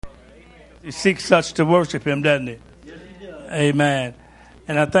He seeks such to worship him, doesn't he? Yes, he does. Amen.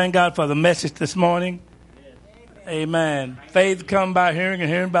 And I thank God for the message this morning. Amen. Faith come by hearing and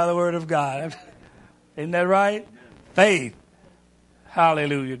hearing by the word of God. Isn't that right? Faith.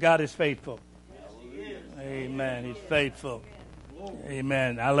 Hallelujah. God is faithful. Amen. He's faithful.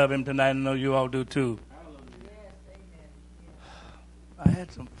 Amen. I love him tonight. I know you all do too. I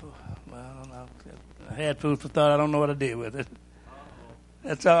had some food. Well, I don't know. I had food for thought. I don't know what I did with it.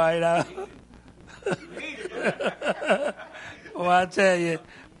 That's all right. Well, I tell you,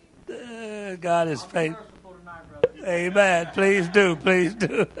 God is faithful. Amen. Please do. Please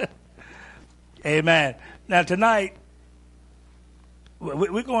do. Amen. Now, tonight,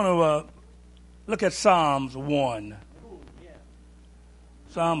 we're going to look at Psalms 1.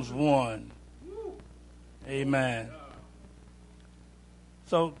 Psalms 1. Amen.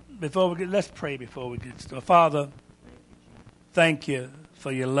 So, let's pray before we get started. Father, thank you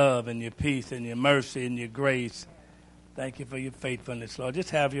for your love and your peace and your mercy and your grace. Thank you for your faithfulness, Lord. Just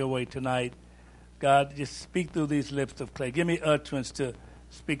have your way tonight. God, just speak through these lips of clay. Give me utterance to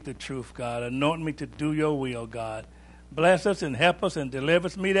speak the truth, God. Anoint me to do your will, God. Bless us and help us and deliver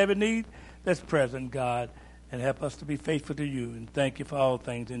us. Meet every need that's present, God. And help us to be faithful to you. And thank you for all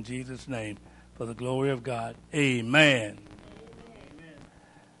things in Jesus' name. For the glory of God. Amen. Amen.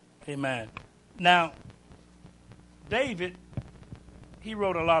 Amen. Now, David, he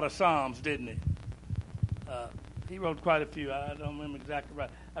wrote a lot of Psalms, didn't he? He wrote quite a few. I don't remember exactly right.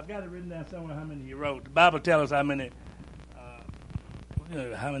 I've got it written down somewhere how many he wrote. The Bible tells us how many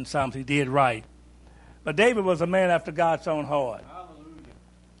Psalms he did write. But David was a man after God's own heart. Hallelujah.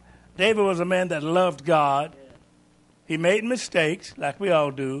 David was a man that loved God. Yeah. He made mistakes, like we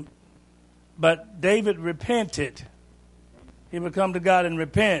all do. But David repented. He would come to God and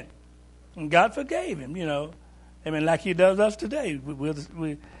repent. And God forgave him, you know. I mean, like he does us today.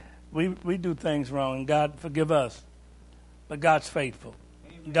 We do things wrong, and God forgive us. But God's faithful.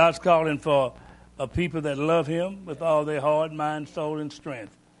 Amen. God's calling for a people that love him with all their heart, mind, soul, and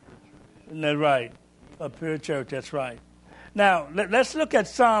strength. Isn't that right? A pure church, that's right. Now, let's look at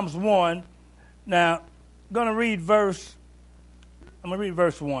Psalms 1. Now, I'm going to read verse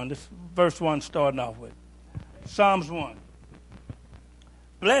 1. This verse 1 starting off with. Psalms 1.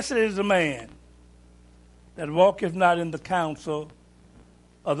 Blessed is the man that walketh not in the counsel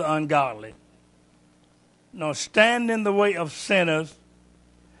of the ungodly, nor stand in the way of sinners,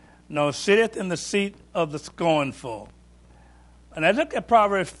 nor sitteth in the seat of the scornful. And I look at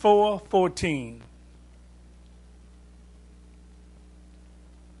Proverbs 4:14.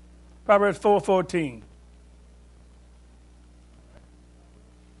 Proverbs 4:14.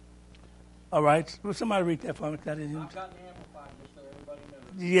 All right. Will somebody read that for me? I've got the Amplified just so everybody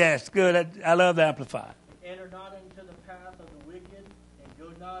knows. Yes, good. I love the Amplified. Enter not into the path of the wicked, and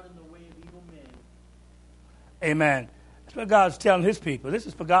go not in the way of evil men. Amen. That's what God's telling his people. This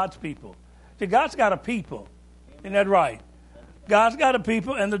is for God's people. See, God's got a people. Amen. Isn't that right? God's got a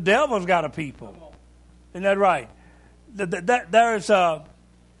people, and the devil's got a people. Isn't that right? There's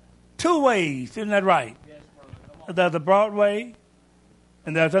two ways. Isn't that right? Yes, there's a broad way,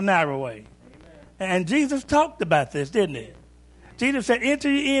 and there's a narrow way. Amen. And Jesus talked about this, didn't he? Jesus said, enter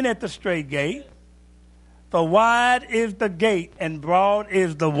ye in at the straight gate, for wide is the gate, and broad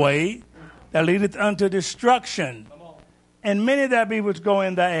is the way that leadeth unto destruction. And many there be which go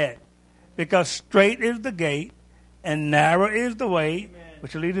in thereat. Because straight is the gate, and narrow is the way,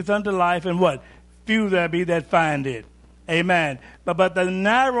 which leadeth unto life, and what? Few there be that find it. Amen. But the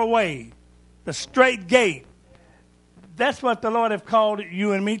narrow way, the straight gate, that's what the Lord have called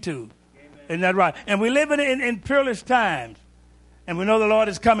you and me to. Amen. Isn't that right? And we live in peerless times. And we know the Lord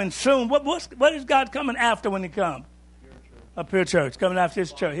is coming soon. What is God coming after when he comes? A pure church. Coming after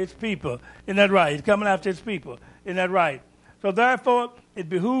his church, his people. Isn't that right? He's coming after his people. Isn't that right? So therefore, it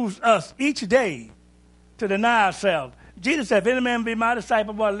behooves us each day to deny ourselves. Jesus said, if any man be my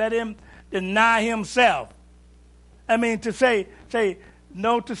disciple, boy, let him deny himself. I mean, to say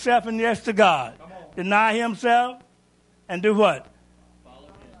no to self and yes to God. Deny himself and do what?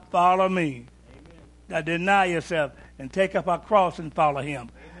 Follow me. Now deny yourself and take up our cross and follow him.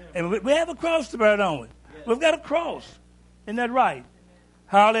 Amen. And we have a cross to bear, don't we? Yes. We've got a cross. Isn't that right?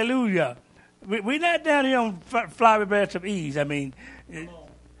 Hallelujah. We're not down here on flowery beds of ease. I mean,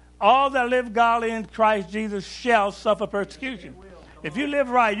 all that live godly in Christ Jesus shall suffer persecution. If you live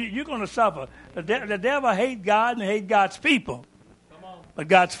right, you're going to suffer. The devil hates God and hates God's people. But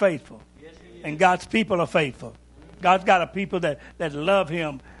God's faithful. And God's people are faithful. God's got a people that love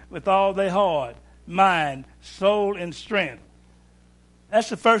him with all their heart, mind, soul, and strength. That's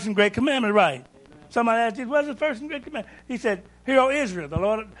the first and great commandment, right? Somebody asked Jesus, what's the first and great commandment? He said, Hear, O Israel, the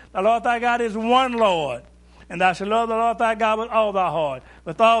Lord thy God is one Lord. And thou shalt love the Lord thy God with all thy heart,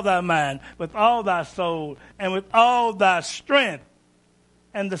 with all thy mind, with all thy soul, and with all thy strength.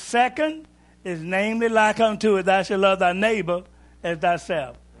 And the second is namely like unto it, thou shalt love thy neighbor as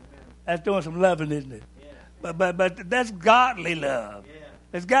thyself. Amen. That's doing some loving, isn't it? Yeah. But that's godly love. Yeah.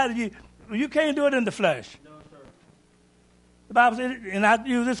 It's godly. You can't do it in the flesh. No, sir. The Bible says, and I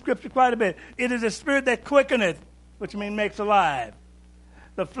use this scripture quite a bit, it is the spirit that quickeneth, which means makes alive.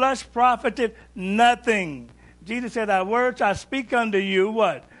 The flesh profiteth nothing. Jesus said, Our words I speak unto you,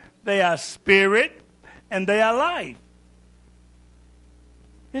 what? They are spirit and they are life.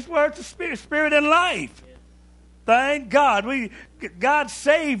 His words are spirit and life. Yes. Thank God. God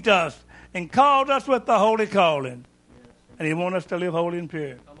saved us and called us with the holy calling. Yes. And he wants us to live holy and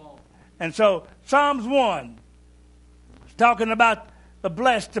pure. Come on. And so Psalms 1 is talking about the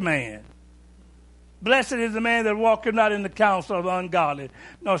blessed man. Blessed is the man that walketh not in the counsel of the ungodly,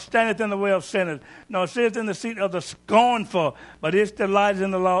 nor standeth in the way of sinners, nor sitteth in the seat of the scornful, but his delight is in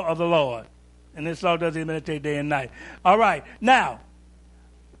the law of the Lord. And this law does he meditate day and night. All right. Now,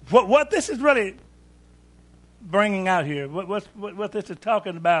 what this is really bringing out here, what this is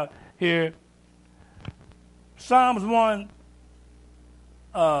talking about here, Psalms 1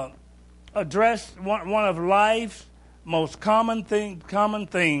 addressed one of life's most common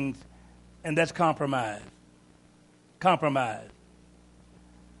things, and that's compromise. Compromise.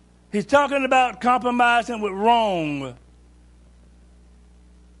 He's talking about compromising with wrong.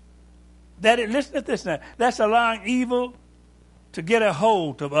 Listen to this now. That's allowing evil to get a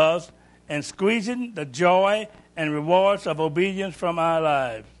hold of us and squeezing the joy and rewards of obedience from our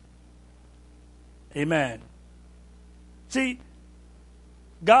lives. Amen. See,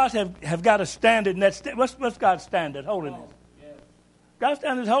 God have got a standard. And what's God's standard? Holiness. Oh, yes. God's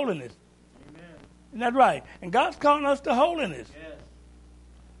standard is holiness. Isn't that right? And God's calling us to holiness. Yes.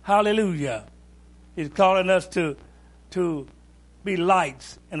 Hallelujah. He's calling us to be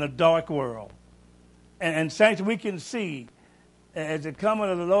lights in a dark world. And saints, we can see as the coming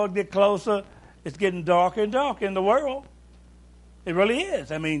of the Lord get closer, it's getting darker and darker in the world. It really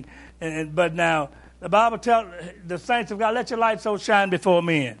is. I mean, but now the Bible tells the saints of God, let your light so shine before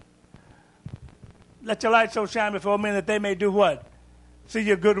men. Let your light so shine before men that they may do what? See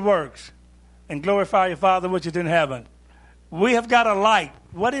your good works and glorify your Father which is in heaven. We have got a light.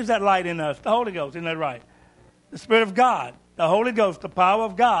 What is that light in us? The Holy Ghost, isn't that right? The Spirit of God, the Holy Ghost, the power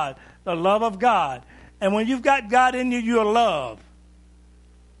of God, the love of God. And when you've got God in you, you're love.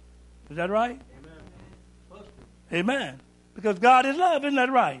 Is that right? Amen. Amen. Because God is love, isn't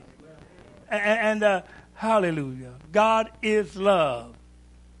that right? And hallelujah. God is love.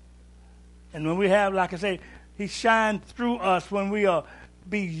 And when we have, like I say, he shines through us when we are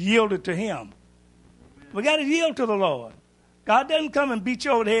be yielded to him. We got to yield to the Lord. God doesn't come and beat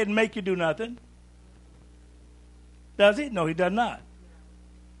you over the head and make you do nothing. Does he? No, he does not.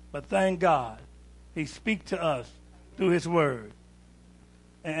 But thank God, he speaks to us through his word.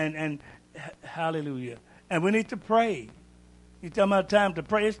 And hallelujah. And we need to pray. You talking about time to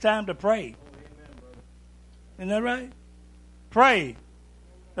pray? It's time to pray. Oh, amen, brother. Isn't that right? Pray.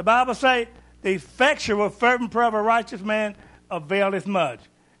 The Bible says, the effectual fervent prayer of a righteous man availeth much.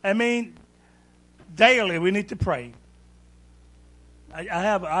 I mean, daily we need to pray. I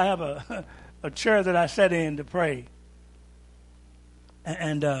have a chair that I sit in to pray,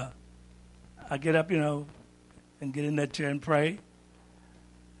 and I get up, and get in that chair and pray.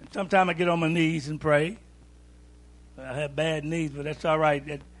 And sometimes I get on my knees and pray. I have bad knees, but that's all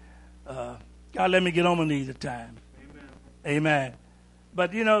right. God let me get on my knees at times. Amen. Amen.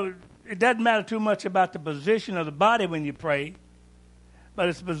 But it doesn't matter too much about the position of the body when you pray, but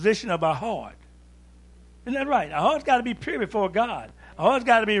it's the position of our heart. Isn't that right? Our heart's got to be pure before God. Our heart's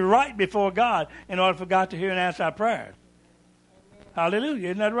got to be right before God in order for God to hear and answer our prayers. Hallelujah.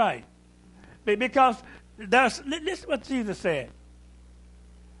 Isn't that right? Because listen to what Jesus said.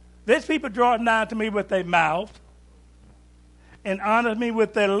 These people draw nigh to me with their mouth and honor me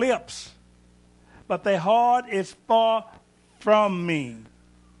with their lips, but their heart is far from me.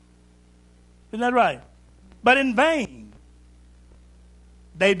 Isn't that right? But in vain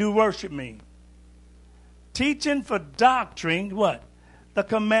they do worship me, teaching for doctrine what? The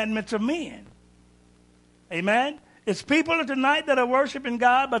commandments of men. Amen? It's people tonight that are worshiping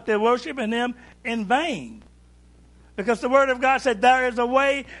God, but they're worshiping him in vain. Because the word of God said, there is a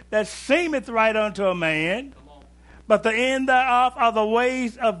way that seemeth right unto a man, but the end thereof are the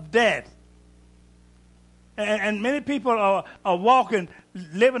ways of death. And many people are walking,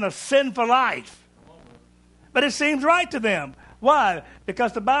 living a sinful life. But it seems right to them. Why?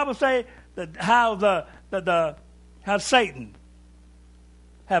 Because the Bible says how Satan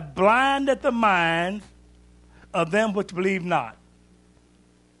have blinded the minds of them which believe not,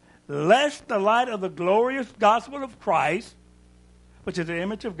 lest the light of the glorious gospel of Christ, which is the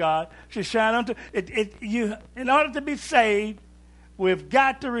image of God, should shine unto you. In order to be saved, we've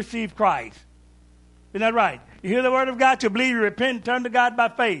got to receive Christ. Isn't that right? You hear the word of God, you believe, you repent, turn to God by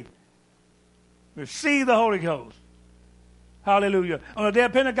faith. Receive the Holy Ghost. Hallelujah. On the day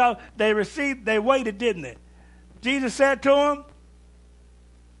of Pentecost, they waited, didn't they? Jesus said to them,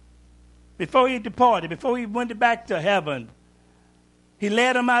 before he departed, before he went back to heaven, he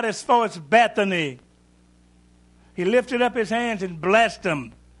led them out as far as Bethany. He lifted up his hands and blessed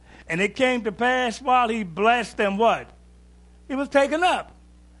them. And it came to pass while he blessed them, what? He was taken up.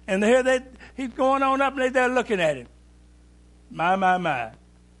 And here he's going on up and they're looking at him. My.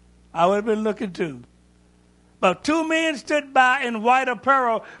 I would have been looking too. But two men stood by in white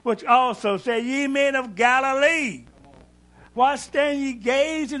apparel, which also said, Ye men of Galilee, why stand ye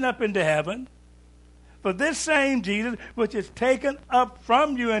gazing up into heaven? For this same Jesus, which is taken up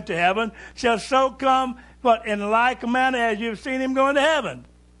from you into heaven, shall so come, but in like manner as you've seen him go into heaven.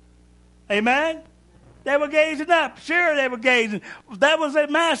 Amen? They were gazing up. Sure, they were gazing. That was their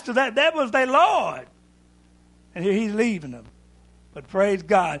master. That was their Lord. And here he's leaving them. But praise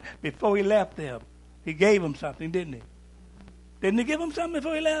God, before he left them, he gave them something, didn't he? Didn't he give them something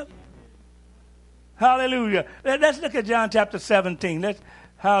before he left? Hallelujah. Let's look at John chapter 17.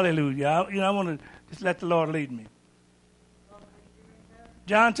 Hallelujah. I want to just let the Lord lead me.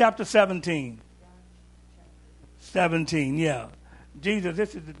 John chapter 17. 17, yeah.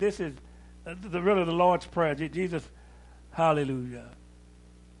 Jesus, this is really the Lord's Prayer. Jesus, hallelujah.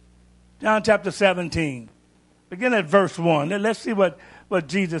 John chapter 17. Begin at verse 1. Let's see what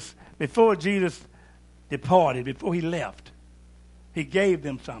Jesus, before Jesus departed, before he left, he gave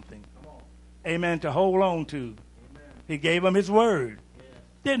them something. Amen, to hold on to. Amen. He gave them his word. Yes.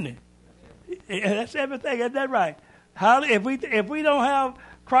 Didn't he? That's everything. Isn't that right? If we don't have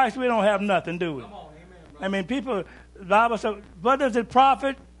Christ, we don't have nothing, do we? Come on. Amen, I mean, the Bible says, what does it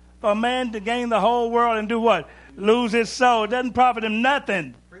profit for a man to gain the whole world and do what? Lose his soul. It doesn't profit him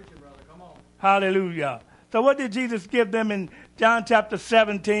nothing. Preach it, brother. Come on. Hallelujah. So what did Jesus give them in John chapter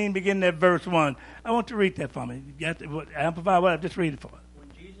 17, beginning at verse 1? I want to read that for me. You have to amplify what I've just read it for. When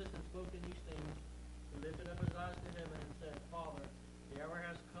Jesus had spoken these things, he lifted up his eyes to heaven and said, Father, the hour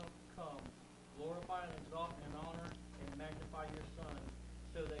has come. Glorify and exalt and honor and magnify your Son,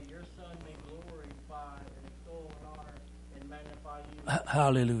 so that your Son may glorify and extol and honor and magnify you.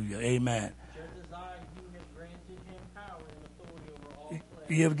 Hallelujah. Amen. Just as I, you have granted him power and authority over all flesh.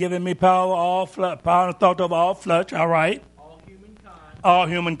 You have given me power and authority over all flesh. All right. All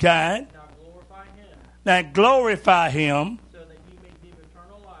humankind. Now glorify him. So that he may give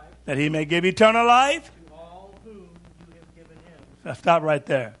eternal life. That he may give eternal life. To all whom you have given him. Now stop right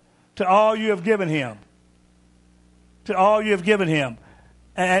there. To all you have given him. To all you have given him.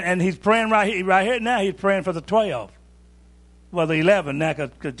 And he's praying right here now. He's praying for the 12. Well, the 11 now,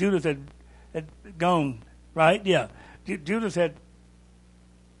 because Judas had gone, right? Yeah. Judas had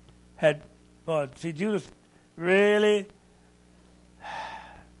Judas really...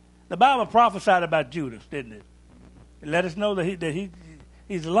 The Bible prophesied about Judas, didn't it? It let us know that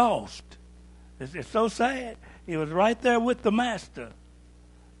he's lost. It's so sad. He was right there with the Master,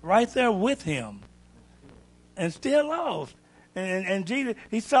 right there with him, and still lost. And Jesus,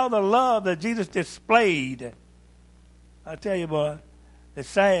 he saw the love that Jesus displayed. I tell you, boy, it's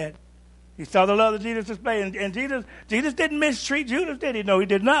sad. He saw the love that Jesus displayed, and Jesus didn't mistreat Judas, did he? No, he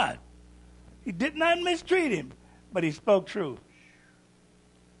did not. He did not mistreat him, but he spoke truth.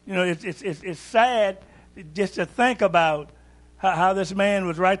 You know, it's sad just to think about how this man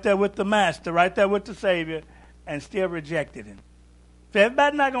was right there with the Master, right there with the Savior, and still rejected him. So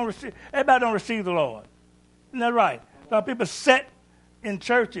everybody don't receive the Lord. Isn't that right? Some people sit in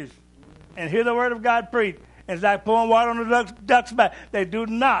churches and hear the word of God preached, and it's like pouring water on the duck's back. They do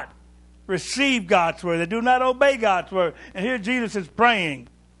not receive God's word. They do not obey God's word. And here Jesus is praying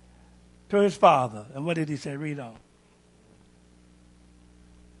to his Father. And what did he say? Read on.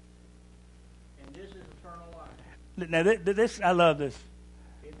 Now, this I love this.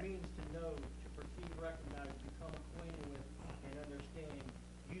 It means to know, to perceive, recognize, become acquainted with, and understand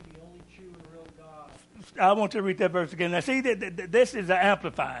you, the only true and real God. I want to read that verse again. Now, see, this is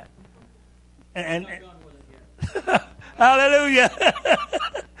amplified. And I'm not done with it yet. Hallelujah.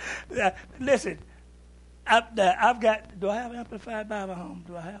 Listen, I've got. Do I have an amplified Bible home?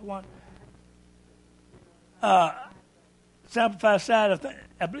 Do I have one? It's amplified side of things.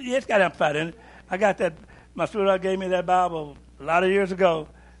 Yeah, it's got amplified in it. I got that. My sweetheart gave me that Bible a lot of years ago,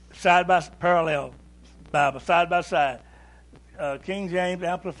 parallel Bible, side by side. King James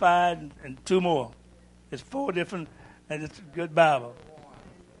Amplified and two more. It's 4 different, and it's a good Bible.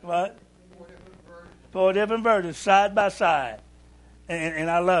 What? 4 different versions, side by side. And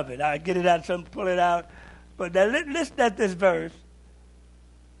I love it. I get it out, some pull it out. But now, listen at this verse.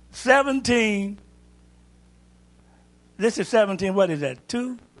 17. This is 17. What is that?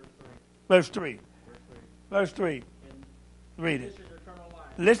 2? Verse 3. Verse 3. Read it.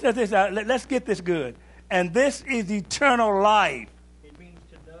 Listen to this. Let's get this good. And this is eternal life. It means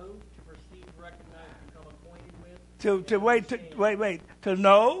to know, to perceive, recognize, become acquainted with. Wait. To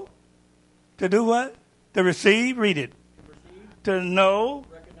know. To do what? To receive. Read it. To perceive. To know.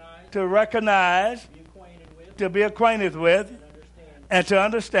 Recognize. To recognize. Be acquainted with. To be acquainted with. And understand. And to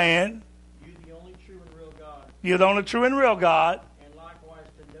understand. You the only true and real God. You're the only true and real God. And likewise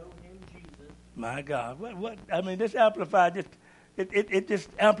to know Him, Jesus. My God. What? I mean, this amplified, it just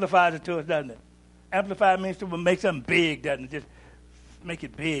amplifies it to us, doesn't it? Amplified means to make something big, doesn't it? Just make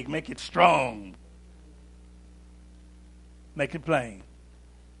it big, make it strong. Make it plain.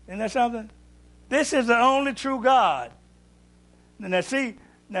 Isn't that something? This is the only true God. And now see,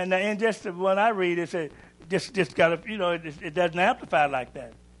 now in just when I read it, says just got to, it doesn't amplify like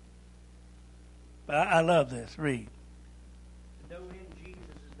that. But I love this. Read. To know Him, Jesus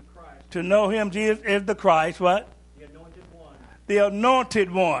is the Christ. To know Him, Jesus is the Christ. What? The anointed one. The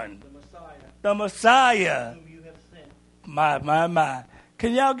anointed one. The Messiah. The Messiah. Whom you have sent. My.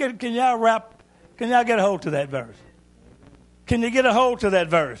 Can y'all get a hold to that verse? Can you get a hold to that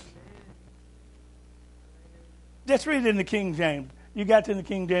verse? Just read it in the King James. You got to in the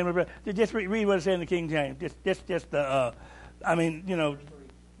King James. Just read what it says in the King James. Just the,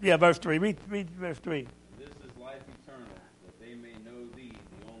 verse 3. Read verse 3. This is life eternal, that they may know thee,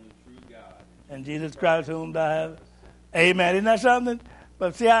 the only true God. And Jesus Christ whom thou hast. Amen. Isn't that something?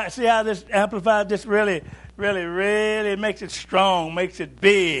 But see how this amplified, this really makes it strong, makes it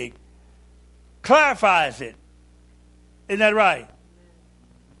big, clarifies it. Isn't that right?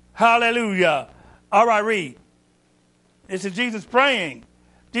 Hallelujah. All right, read. This is Jesus praying.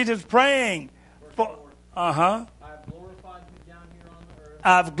 Jesus praying for. I have glorified you down here on the earth.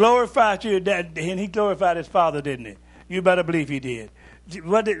 I've glorified you, and He glorified His Father, didn't He? You better believe He did.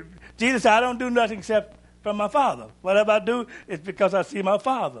 Jesus said, I don't do nothing except from my Father. Whatever I do, it's because I see my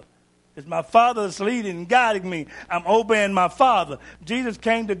Father. It's my Father that's leading and guiding me. I'm obeying my Father. Jesus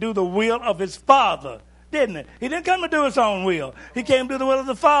came to do the will of His Father, didn't He? He didn't come to do His own will. He came to do the will of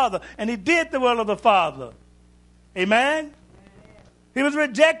the Father, and He did the will of the Father. Amen? He was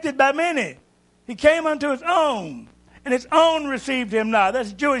rejected by many. He came unto His own, and His own received Him not.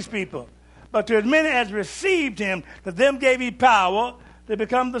 That's Jewish people. But to as many as received Him, to them gave He power to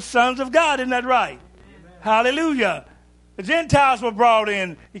become the sons of God. Isn't that right? Amen. Hallelujah. The Gentiles were brought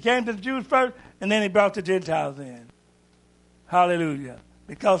in. He came to the Jews first, and then He brought the Gentiles in. Hallelujah.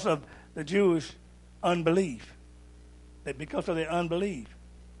 Because of the Jewish unbelief. Because of their unbelief.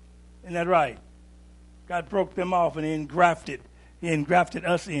 Isn't that right? God broke them off and He engrafted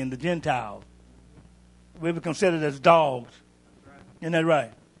us in, the Gentiles. We were considered as dogs. Isn't that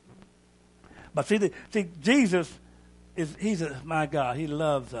right? But see, Jesus my God, He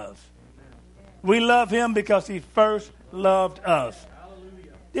loves us. We love Him because He first loved us.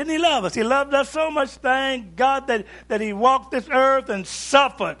 Hallelujah. Didn't He love us? He loved us so much, thank God, that He walked this earth and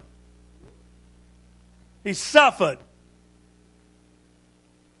suffered. He suffered.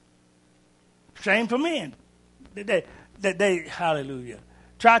 Shame for men. They hallelujah,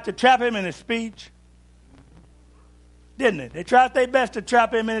 tried to trap Him in His speech. Didn't they? They tried their best to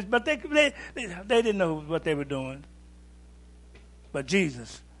trap Him in His, but they didn't know what they were doing. But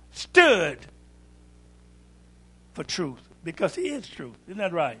Jesus stood for truth because He is truth. Isn't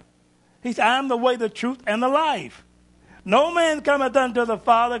that right? He said, I am the way, the truth, and the life. No man cometh unto the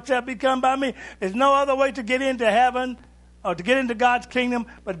Father except He come by me. There's no other way to get into heaven or to get into God's kingdom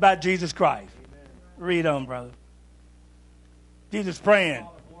but by Jesus Christ. Amen. Read on, brother. Jesus praying.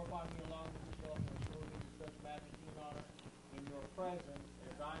 Father, glorify me along with yourself and restore me to such majesty and honor in your presence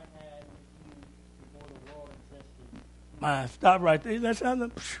as I had with you before the world existed. My, stop right there. Isn't that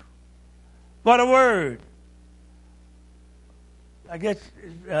something? What a word. I guess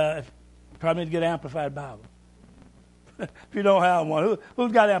probably need to get an Amplified Bible. If you don't have one,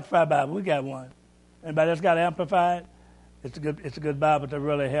 who's got an Amplified Bible? We got one. Anybody else got Amplified? It's a good Bible to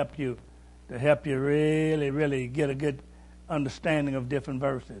really help you really get a good understanding of different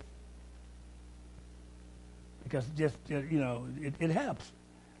verses. Because just it helps.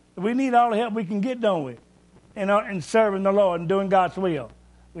 We need all the help we can get, don't we? In serving the Lord and doing God's will.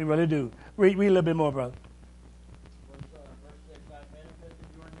 We really do. Read a little bit more, brother. Verse 6, I manifested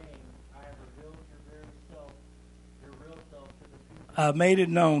your name I made it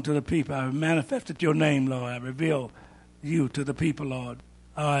known to the people. I manifested your name, Lord. I revealed you to the people, Lord.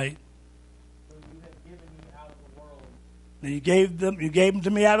 All right. So you have given me out of the world. Now you gave them to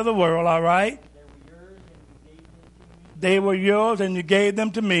me out of the world, all right? They were yours, and you gave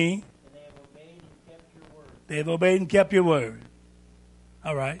them to me. They were yours, and you gave them to me. And they have obeyed and kept your word. They have obeyed and kept your word.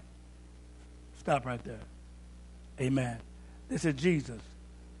 All right. Stop right there. Amen. This is Jesus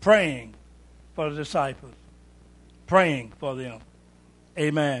praying for the disciples, praying for them.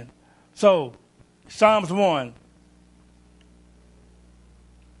 Amen. So, Psalms 1.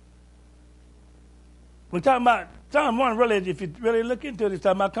 We're talking about Psalm 1, really, if you really look into it, it's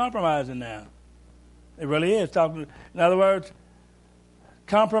talking about compromising now. It really is. In other words,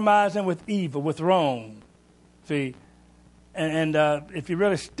 compromising with evil, with wrong. See? And if you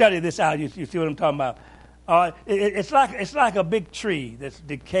really study this out, you see what I'm talking about. It's like a big tree that's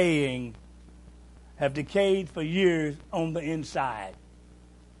decaying, have decayed for years on the inside.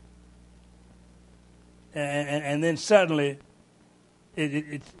 And then suddenly,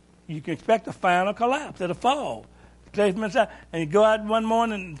 you can expect a final collapse. It'll fall. And you go out one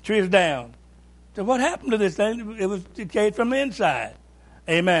morning and the tree is down. So what happened to this thing? It was decayed from the inside.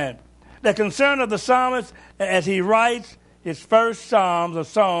 Amen. The concern of the psalmist as he writes his first psalms or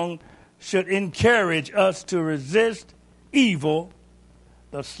song should encourage us to resist evil,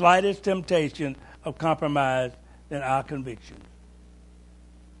 the slightest temptation of compromise in our convictions.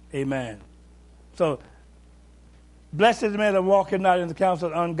 Amen. So, blessed is the man that walketh not in the counsel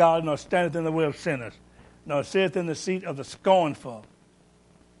of the ungodly, nor standeth in the way of sinners, nor sitteth in the seat of the scornful.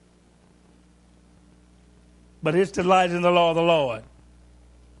 But his delight is in the law of the Lord.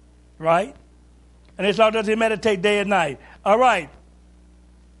 Right? And his law does he meditate day and night. All right.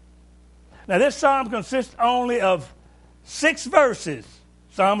 Now this psalm consists only of 6 verses.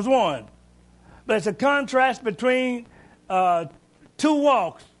 Psalms 1. But it's a contrast between 2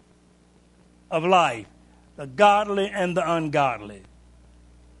 walks of life. The godly and the ungodly.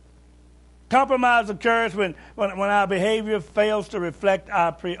 Compromise occurs when our behavior fails to reflect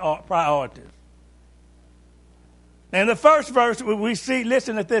our priorities. In the first verse, we see,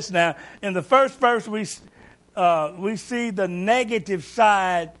 listen to this now. In the first verse, we see the negative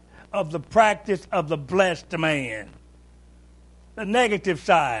side of the practice of the blessed man. The negative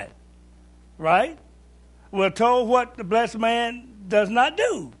side, right? We're told what the blessed man does not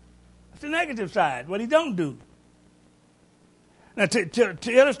do. It's the negative side, what he don't do. Now, to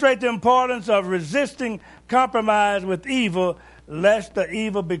illustrate the importance of resisting compromise with evil, lest the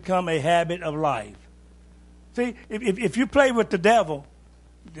evil become a habit of life. See, if you play with the devil,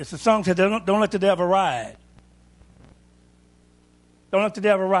 it's a song that says, don't let the devil ride. Don't let the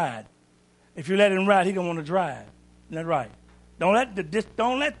devil ride. If you let him ride, he's gonna want to drive. Isn't that right? Don't let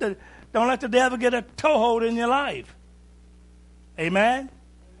the devil get a toehold in your life. Amen.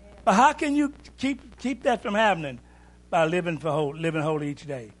 But how can you keep that from happening? By living holy each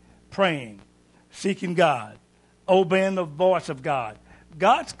day, praying, seeking God, obeying the voice of God.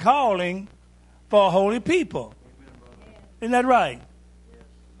 God's calling for a holy people. Isn't that right?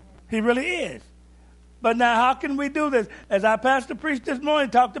 He really is. But now how can we do this? As our pastor preached this morning,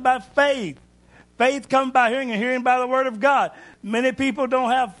 talked about faith. Faith comes by hearing and hearing by the word of God. Many people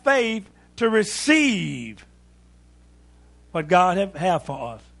don't have faith to receive what God have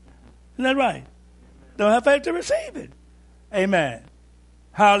for us. Isn't that right? Don't have faith to receive it. Amen.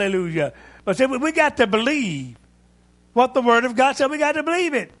 Hallelujah. But see, we got to believe what the word of God said. We got to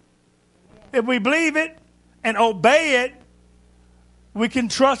believe it. If we believe it and obey it, we can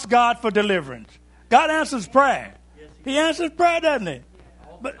trust God for deliverance. God answers prayer. He answers prayer, doesn't he?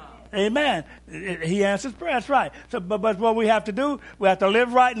 But, amen. He answers prayer. That's right. So, but what we have to do, we have to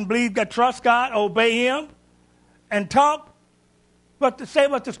live right and believe God, trust God, obey Him, and talk. Say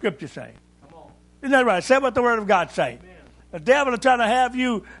what the Scriptures say. Isn't that right? Say what the Word of God say. Amen. The devil is trying to have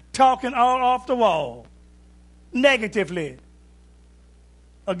you talking all off the wall, negatively,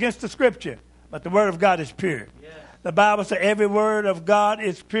 against the Scripture. But the Word of God is pure. Yes. The Bible says every word of God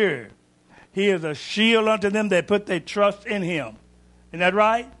is pure. He is a shield unto them that put their trust in Him. Isn't that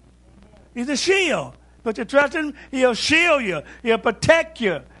right? Amen. He's a shield. Put your trust in Him. He'll shield you. He'll protect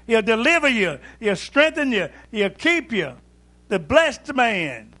you. He'll deliver you. He'll strengthen you. He'll keep you. The blessed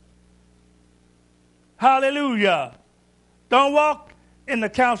man. Hallelujah. Don't walk in the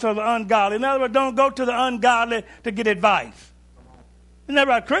counsel of the ungodly. In other words, don't go to the ungodly to get advice. Isn't that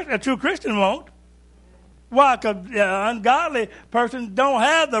right? A true Christian won't. Why? Because an ungodly person don't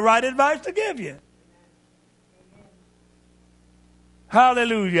have the right advice to give you.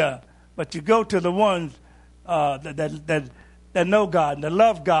 Hallelujah. But you go to the ones that know God and that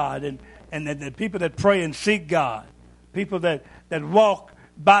love God and the people that pray and seek God. People that that walk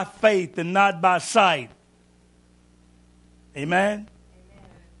by faith and not by sight. Amen?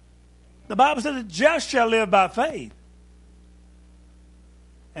 The Bible says the just shall live by faith.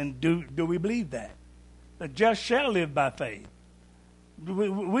 And do we believe that? The just shall live by faith.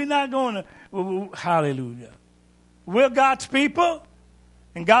 We're not going to, hallelujah. We're God's people,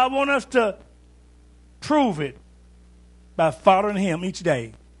 and God wants us to prove it by following Him each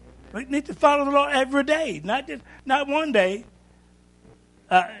day. We need to follow the Lord every day, not one day.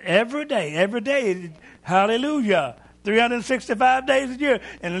 Every day. Hallelujah. 365 days a year,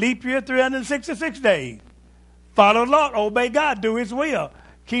 and leap year 366 days. Follow the Lord, obey God, do His will,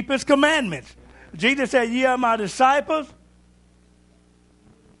 keep His commandments. Jesus said, "Ye are my disciples."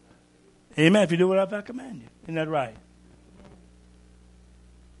 Amen. If you do what I command you, isn't that right?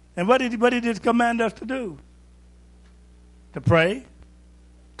 And what did He command us to do? To pray,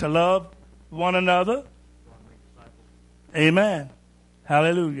 to love one another. Amen.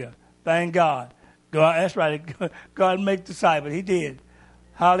 Hallelujah. Thank God. God, that's right. God make disciples. He did.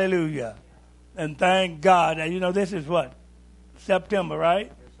 Hallelujah. And thank God. You know, this is what? September, right?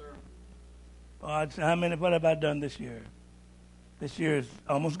 Yes, sir. What have I done this year? This year is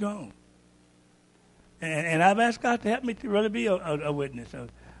almost gone. And I've asked God to help me to really be a witness,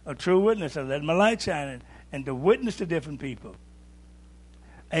 a true witness, of letting my light shine and to witness to different people.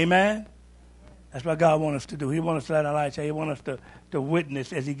 Amen? That's what God wants us to do. He wants us to let our light shine. He wants us to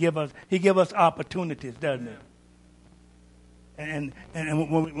witness as He give us opportunities, doesn't He? And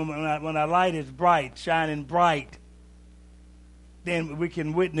when our light is bright, shining bright, then we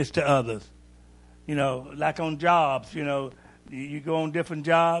can witness to others. You know, like on jobs, you know, you go on different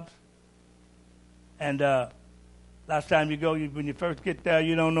jobs. And last time you go, when you first get there,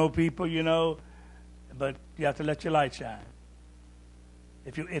 you don't know people, you know, but you have to let your light shine.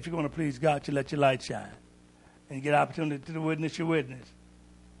 If you're going to please God, you let your light shine. And you get opportunity to witness your witness.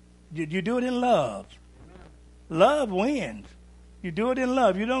 You do it in love. Amen. Love wins. You do it in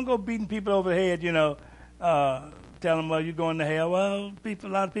love. You don't go beating people over the head, you know, tell them, well, you're going to hell. Well, a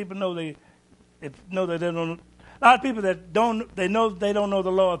lot of people know they don't. A lot of people that don't, they know they don't know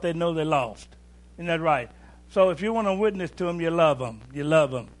the Lord. They know they're lost. Isn't that right? So if you want to witness to them, you love them. You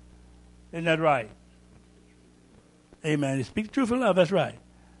love them. Isn't that right? Amen. You speak the truth in love. That's right.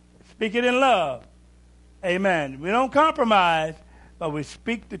 Speak it in love. Amen. We don't compromise, but we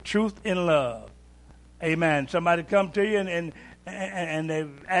speak the truth in love. Amen. Somebody come to you and they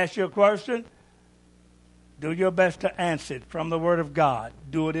ask you a question. Do your best to answer it from the Word of God.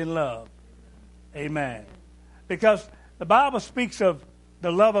 Do it in love. Amen. Because the Bible speaks of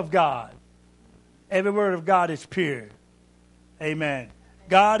the love of God. Every word of God is pure. Amen.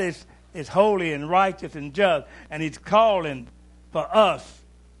 God is holy and righteous and just, and He's calling for us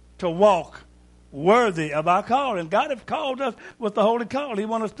to walk worthy of our calling. God has called us with the holy call. He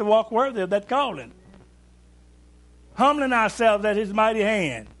wants us to walk worthy of that calling. Humbling ourselves at His mighty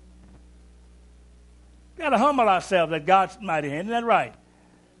hand. We've got to humble ourselves at God's mighty hand. Isn't that right?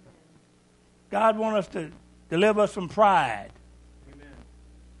 God wants us to deliver us from pride. Amen.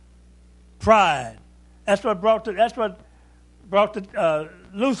 Pride. That's what brought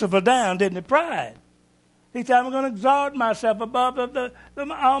Lucifer down, didn't it? Pride. He said, I'm going to exalt myself above the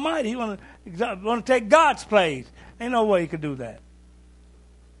Almighty. He want to take God's place. Ain't no way he could do that.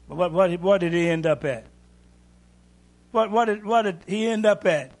 But what did he end up at? What did he end up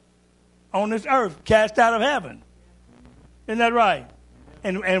at? On this earth, cast out of heaven. Isn't that right?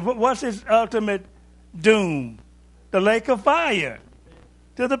 And what's his ultimate doom? The lake of fire.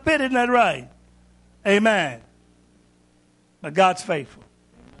 To the pit, isn't that right? Amen. But God's faithful.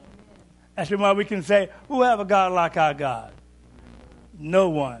 That's why we can say, who have a God like our God? No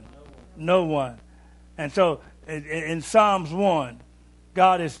one. No one. And so in Psalms 1,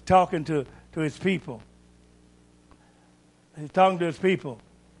 God is talking to His people. He's talking to His people.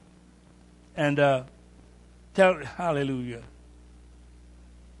 And hallelujah.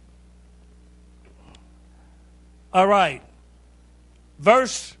 All right.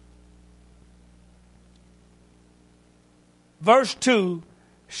 Verse 2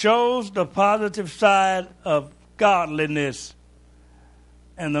 shows the positive side of godliness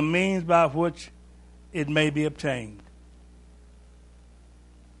and the means by which it may be obtained.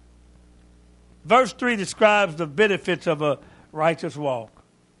 Verse 3 describes the benefits of a righteous walk.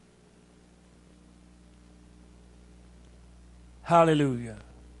 Hallelujah.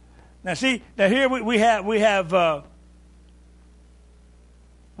 Now see, here we have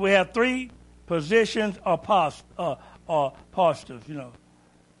three positions or postures,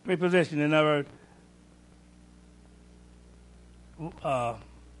 three positions. In other words,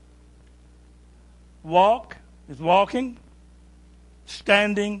 walk is walking,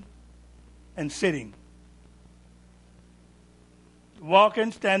 standing, and sitting.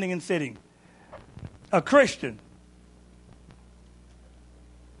 Walking, standing, and sitting. A Christian.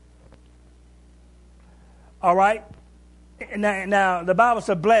 All right? Now the Bible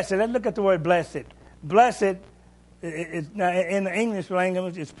says blessed. Let's look at the word blessed. Blessed, now in the English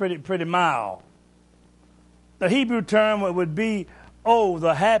language, it's pretty mild. The Hebrew term would be,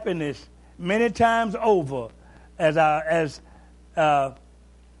 the happiness many times over, over the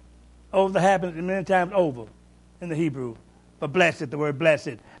happiness many times over in the Hebrew. But blessed, the word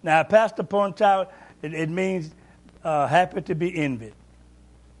blessed. Now, Pastor points out it means happy to be envied.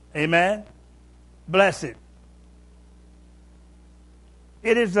 Amen? Blessed.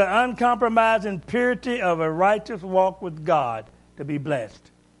 It is the uncompromising purity of a righteous walk with God to be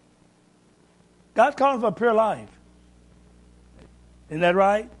blessed. God's calling for a pure life. Isn't that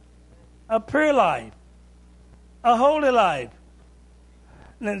right? A pure life. A holy life.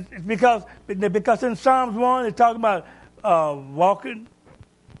 Because in Psalms 1, it's talking about walking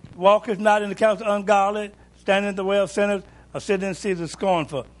not in the counsel of ungodly, standing in the way of sinners, or sitting in the seat of the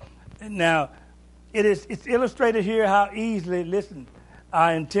scornful. Now, it's illustrated here how easily, listen,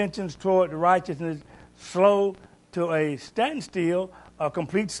 our intentions toward righteousness slow to a standstill or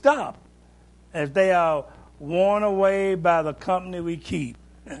complete stop as they are worn away by the company we keep.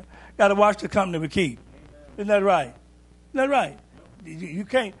 Got to watch the company we keep. Isn't that right? Isn't that right?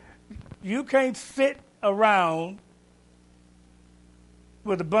 You can't sit around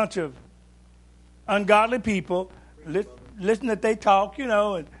with a bunch of ungodly people, listen that they talk,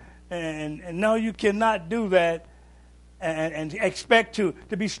 and no, you cannot do that and expect to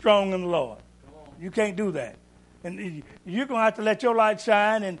be strong in the Lord. You can't do that. And you're going to have to let your light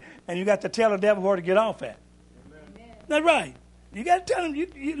shine, and you got to tell the devil where to get off at. Amen. That's right. You got to tell him,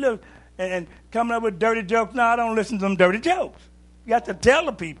 you look, and coming up with dirty jokes. No, I don't listen to them dirty jokes. You got to tell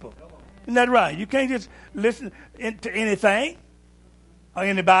the people. Isn't that right? You can't just listen to anything or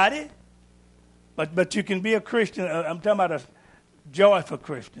anybody. But you can be a Christian. I'm talking about a joyful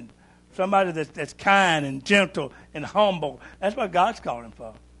Christian. Somebody that's kind and gentle and humble. That's what God's calling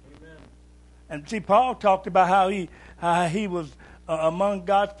for. Amen. And see, Paul talked about how he was among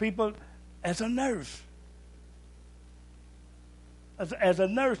God's people as a nurse. As a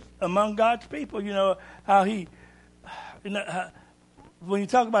nurse among God's people, how he, when you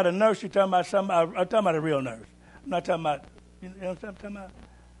talk about a nurse, you're talking about somebody. I'm talking about a real nurse. I'm not talking about, you know what I'm talking about?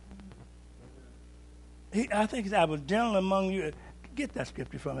 I think I was gentle among you. Get that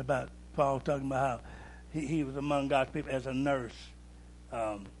scripture from me about Paul talking about how he was among God's people as a nurse.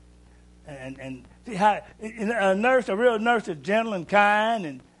 And see how a real nurse is gentle and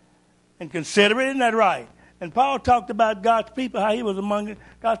kind and considerate. Isn't that right? And Paul talked about God's people, how he was among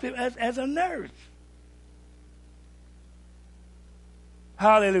God's people as a nurse.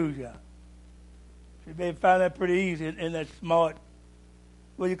 Hallelujah. You may find that pretty easy in that smart,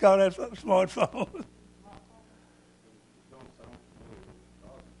 what do you call that smartphone?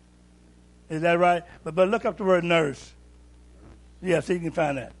 Is that right? But look up the word nurse. Yeah, so you can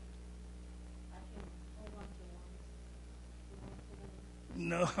find that.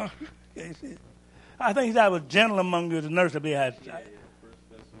 No. Okay, see. I think I was gentle among you as a nurse. That had. Yeah, 1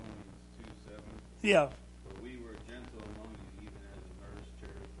 Thessalonians 2:7. Yeah. But we were gentle among you, even as a nurse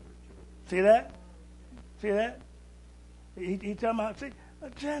cherished her children. See that? See that? He talking about, see,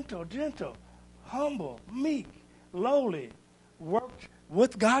 gentle, humble, meek, lowly, worked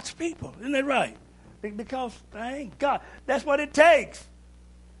with God's people. Isn't that right? Because, thank God, that's what it takes.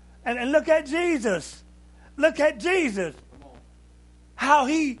 And look at Jesus. Look at Jesus. How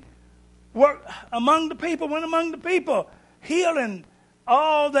he worked among the people, went among the people, healing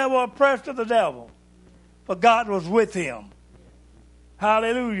all that were oppressed of the devil. For God was with him.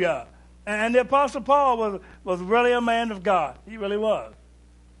 Hallelujah. And the Apostle Paul was really a man of God. He really was.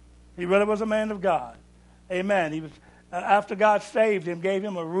 He really was a man of God. Amen. He was after God saved him, gave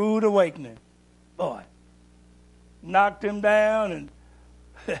him a rude awakening. Boy. Knocked him down. And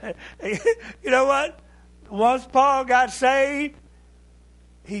you know what? Once Paul got saved,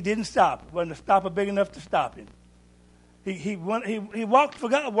 he didn't stop. Wasn't a stopper big enough to stop him. He walked for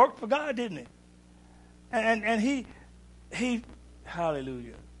God, worked for God, didn't he? And he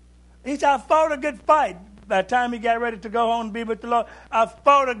hallelujah. He said, I fought a good fight. By the time he got ready to go home and be with the Lord, I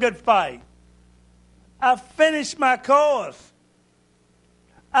fought a good fight. I've finished my course.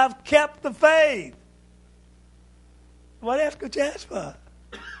 I've kept the faith. What else could you ask for?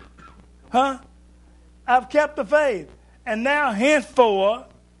 Huh? I've kept the faith. And now henceforth,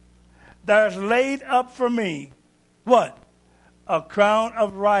 there's laid up for me, what? A crown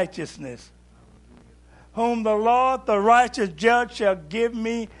of righteousness, whom the Lord, the righteous judge, shall give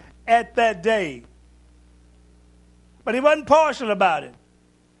me at that day. But he wasn't partial about it.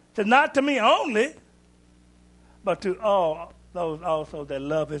 He said, not to me only, but to all those also that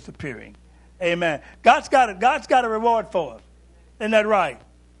love his appearing. Amen. God's got a reward for us. Isn't that right?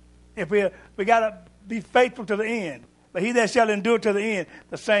 If we got to be faithful to the end. But he that shall endure to the end,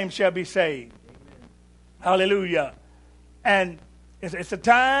 the same shall be saved. Amen. Hallelujah. And it's a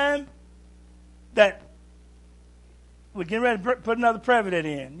time that we're getting ready to put another president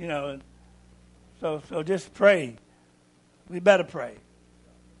in, you know. So just pray. We better pray.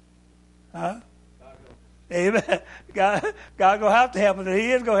 Huh? Amen. God gonna have to help us.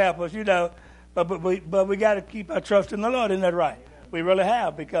 He is gonna help us, you know. But we got to keep our trust in the Lord. Isn't that right? We really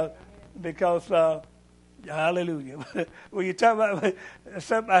have because hallelujah. When you talk about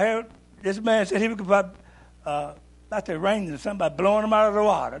something, I heard this man said he was about the rain and something about blowing them out of the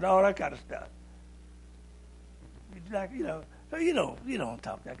water and all that kind of stuff. Like, you know, so you don't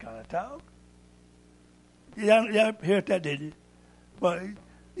talk that kind of talk. Y'all heard that, did you? Well,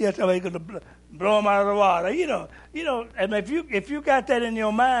 yeah, somebody going to blow them out of the water. You know. And if you got that in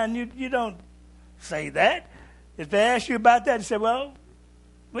your mind, you don't say that. If they ask you about that, you say, well,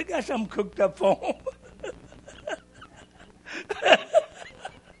 we got something cooked up for them.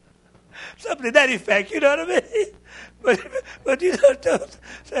 Something to that effect, you know what I mean? But you don't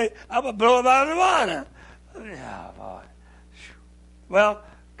say, I'm going to blow them out of the water. Oh, boy. Well,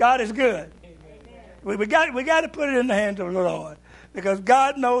 God is good. We got to put it in the hands of the Lord because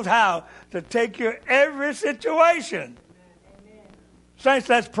God knows how to take care of every situation. Amen. Saints,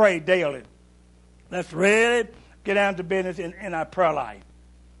 let's pray daily. Let's really get down to business in our prayer life.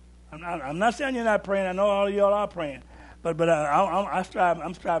 I'm not saying you're not praying. I know all of y'all are praying, but I'm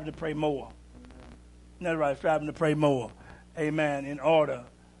striving to pray more. That's right, striving to pray more. Amen. In order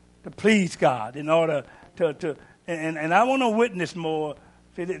to please God, in order to and I want to witness more.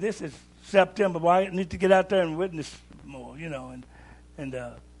 See, this is September, but I need to get out there and witness more, you know, and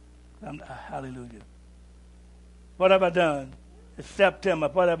hallelujah. What have I done? It's September.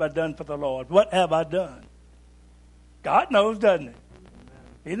 What have I done for the Lord? What have I done? God knows, doesn't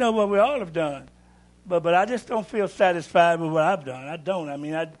he? He knows what we all have done. But I just don't feel satisfied with what I've done. I don't. I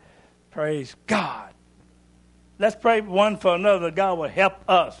mean, I praise God. Let's pray one for another. God will help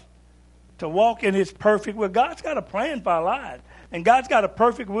us to walk in his perfect will. God's got a plan for our lives. And God's got a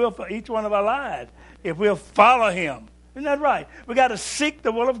perfect will for each one of our lives if we'll follow him. Isn't that right? We got to seek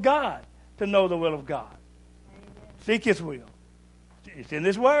the will of God to know the will of God. Amen. Seek his will. It's in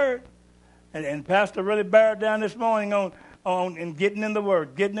his word. And Pastor really bear down this morning on getting in the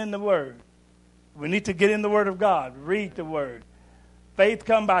word, getting in the word. We need to get in the word of God, read the word. Faith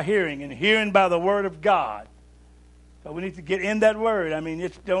comes by hearing, and hearing by the word of God. So we need to get in that word. I mean,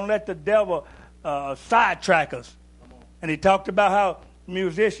 don't let the devil sidetrack us. And he talked about how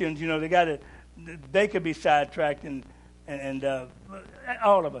musicians, you know, they could be sidetracked, and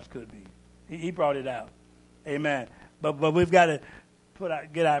all of us could be. He brought it out. Amen. But we've got to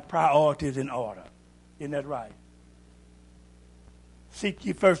get our priorities in order. Isn't that right? Seek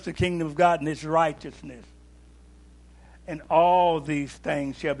ye first the kingdom of God and his righteousness, and all these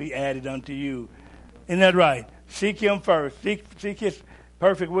things shall be added unto you. Isn't that right? Seek him first. Seek his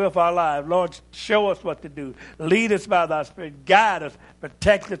perfect will for our lives. Lord, show us what to do. Lead us by thy Spirit. Guide us,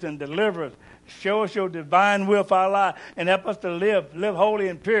 protect us, and deliver us. Show us your divine will for our lives and help us to live holy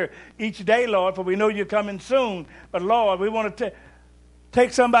and pure each day, Lord, for we know you're coming soon. But, Lord, we want to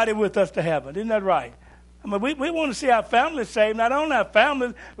take somebody with us to heaven. Isn't that right? I mean, we want to see our families saved. Not only our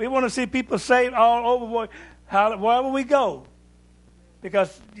families, we want to see people saved all over wherever we go.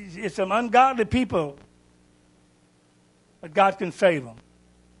 Because it's some ungodly people, but God can save them.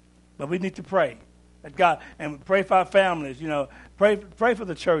 But we need to pray that God, and pray for our families. You know, pray for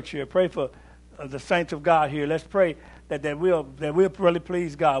the church here. Pray for the saints of God here. Let's pray that we'll really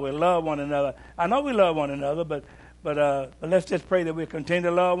please God. We'll love one another. I know we love one another, but let's just pray that we'll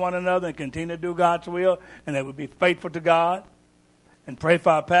continue to love one another and continue to do God's will, and that we'll be faithful to God. And pray for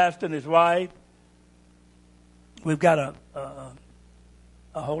our pastor and his wife. We've got a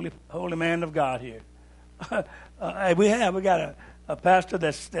holy man of God here. We got a pastor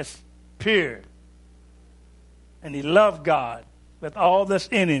that's pure, and he loved God with all that's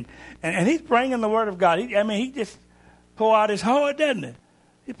in him, and he's bringing the word of God. He just pour out his heart, doesn't he?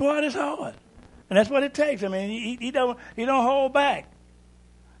 He pour out his heart, and that's what it takes. I mean, he don't hold back.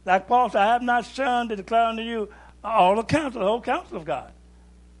 Like Paul said, I have not shunned to declare unto you all the whole counsel of God.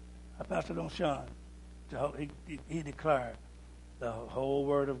 Our pastor don't shun. He declared the whole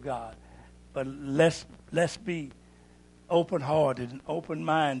word of God. But let's be open-hearted and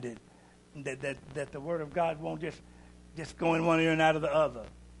open-minded that the word of God won't just go in one ear and out of the other.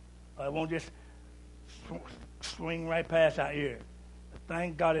 Or it won't just swing right past our ear. But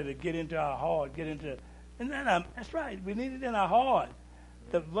thank God it'll get into our heart, that's right. We need it in our heart.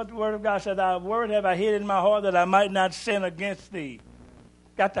 What the word of God said, thy word have I hid in my heart that I might not sin against thee.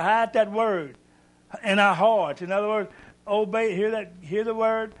 Got to hide that word in our hearts. In other words, obey, hear the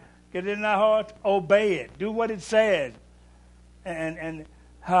word, get it in our hearts, obey it. Do what it says. And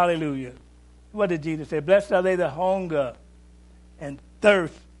hallelujah. What did Jesus say? Blessed are they that hunger and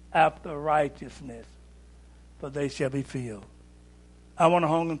thirst after righteousness, for they shall be filled. I want to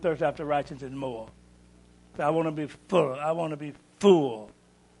hunger and thirst after righteousness more. So I want to be full. I want to be full.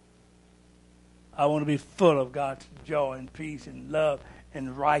 I want to be full of God's joy and peace and love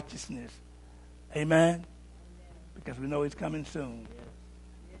and righteousness. Amen? Because we know He's coming soon.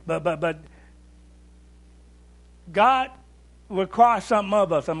 But God requires something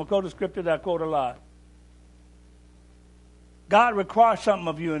of us. I'm going to quote a scripture that I quote a lot. God requires something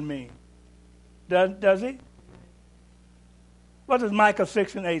of you and me. Does He? What does Micah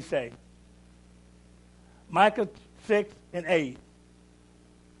 6 and 8 say? Micah 6 and 8.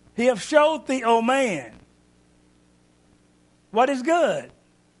 He hath showed thee, O man, what is good.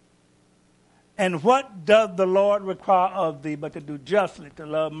 And what doth the Lord require of thee but to do justly, to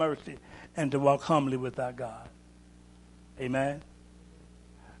love mercy, and to walk humbly with thy God? Amen.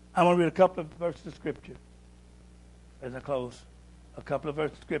 I want to read a couple of verses of Scripture as I close. A couple of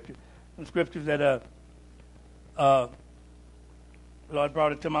verses of Scripture. Some Scriptures that Lord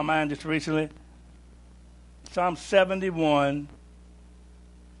brought it to my mind just recently. Psalm 71.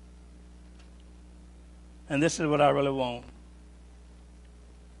 And this is what I really want.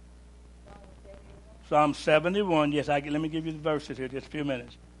 Psalm 71. Yes, let me give you the verses here, just a few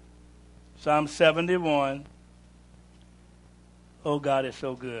minutes. Psalm 71. Oh, God is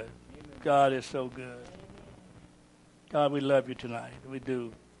so good. Amen. God is so good. Amen. God, we love you tonight. We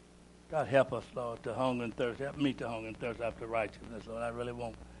do. God, help us, Lord, to hunger and thirst. Help me to hunger and thirst after righteousness, Lord. I really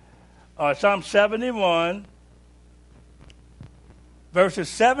won't. All right, Psalm 71, verses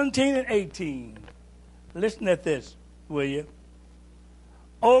 17 and 18. Listen at this, will you?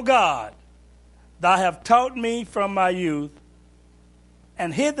 O God, thou hast taught me from my youth,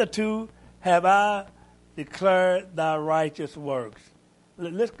 and hitherto have I declared thy righteous works.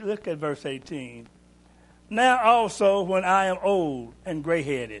 Let's look at verse 18. Now also, when I am old and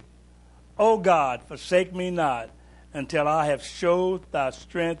gray-headed, O God, forsake me not, until I have showed thy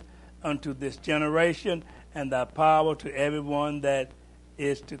strength unto this generation, and thy power to everyone that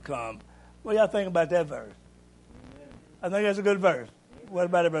is to come. What do y'all think about that verse? Amen. I think that's a good verse. Amen. What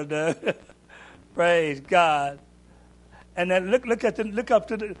about it, Brother Doug? Praise God. And then look up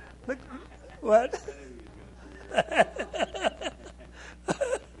to the what?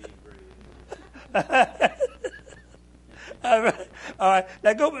 All right.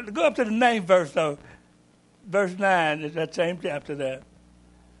 Now go up to the 9th verse though. Verse 9 is that same chapter there.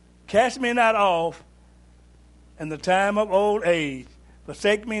 Cast me not off in the time of old age.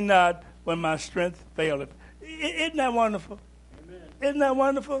 Forsake me not when my strength faileth. Isn't that wonderful? Amen. Isn't that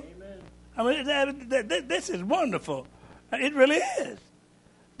wonderful? Amen. I mean, this is wonderful. It really is.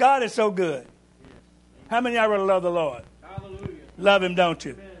 God is so good. Yes. How many of y'all really love the Lord? Hallelujah. Love Him, don't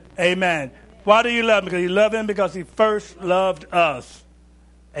you? Amen. Amen. Why do you love Him? Because you love Him because He first loved us.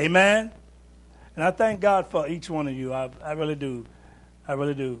 Amen. And I thank God for each one of you. I really do. I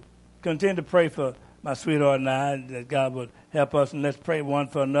really do. Continue to pray for my sweetheart and I, that God would help us, and let's pray one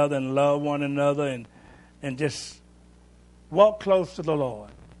for another and love one another and just walk close to the Lord.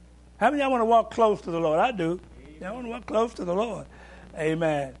 How many of y'all want to walk close to the Lord? I do. I want to walk close to the Lord.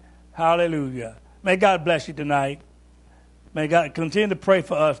 Amen. Hallelujah. May God bless you tonight. May God continue to pray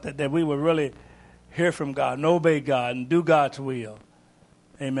for us that we will really hear from God and obey God and do God's will.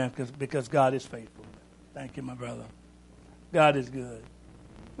 Amen. Because God is faithful. Thank you, my brother. God is good.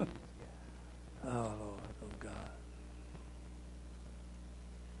 Oh, Lord. Oh, God.